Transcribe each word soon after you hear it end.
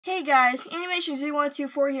Hey guys,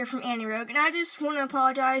 Animation0124 here from anirogue, and I just want to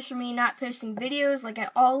apologize for me not posting videos like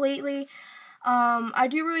at all lately. I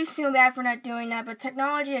do really feel bad for not doing that, but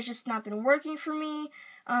technology has just not been working for me.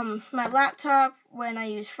 My laptop, when I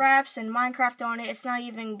use Fraps and Minecraft on it, it's not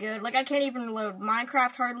even good. Like, I can't even load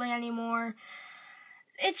Minecraft hardly anymore.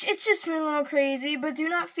 It's just been a little crazy, but do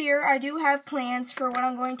not fear, I do have plans for what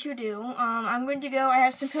I'm going to do. I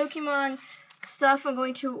have some Pokemon stuff I'm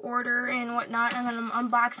going to order and whatnot. I'm going to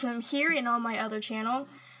unbox them here and on my other channel,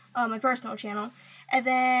 my personal channel. And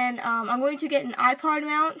then I'm going to get an iPod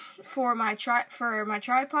mount for my tripods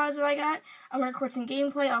that I got. I'm going to record some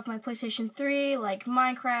gameplay off my PlayStation 3, like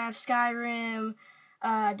Minecraft, Skyrim,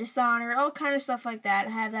 Dishonored, all kind of stuff like that.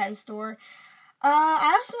 I have that in store.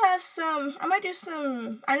 I also have I might do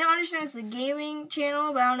some, I understand it's a gaming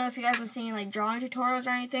channel, but I don't know if you guys have seen like drawing tutorials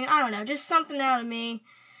or anything. I don't know, just something out of me.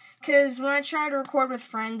 Because when I try to record with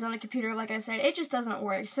friends on a computer, like I said, it just doesn't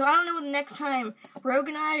work. So I don't know when the next time Rogue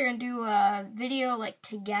and I are going to do a video, like,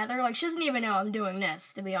 together. Like, she doesn't even know I'm doing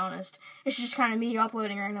this, to be honest. It's just kind of me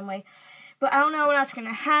uploading randomly. But I don't know when that's going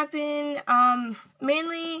to happen.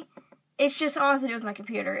 Mainly, it's just all has to do with my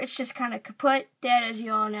computer. It's just kind of kaput, dead, as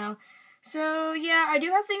you all know. So, yeah, I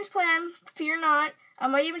do have things planned. Fear not. I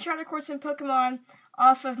might even try to record some Pokemon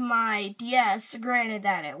off of my DS, granted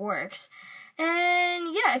that it works.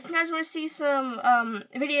 And yeah, if you guys want to see some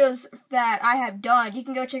videos that I have done, you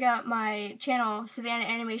can go check out my channel, Savannah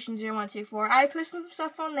Animation0124. I post some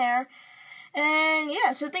stuff on there. And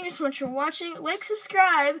yeah, so thank you so much for watching. Like,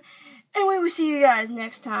 subscribe, and we will see you guys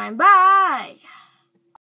next time. Bye!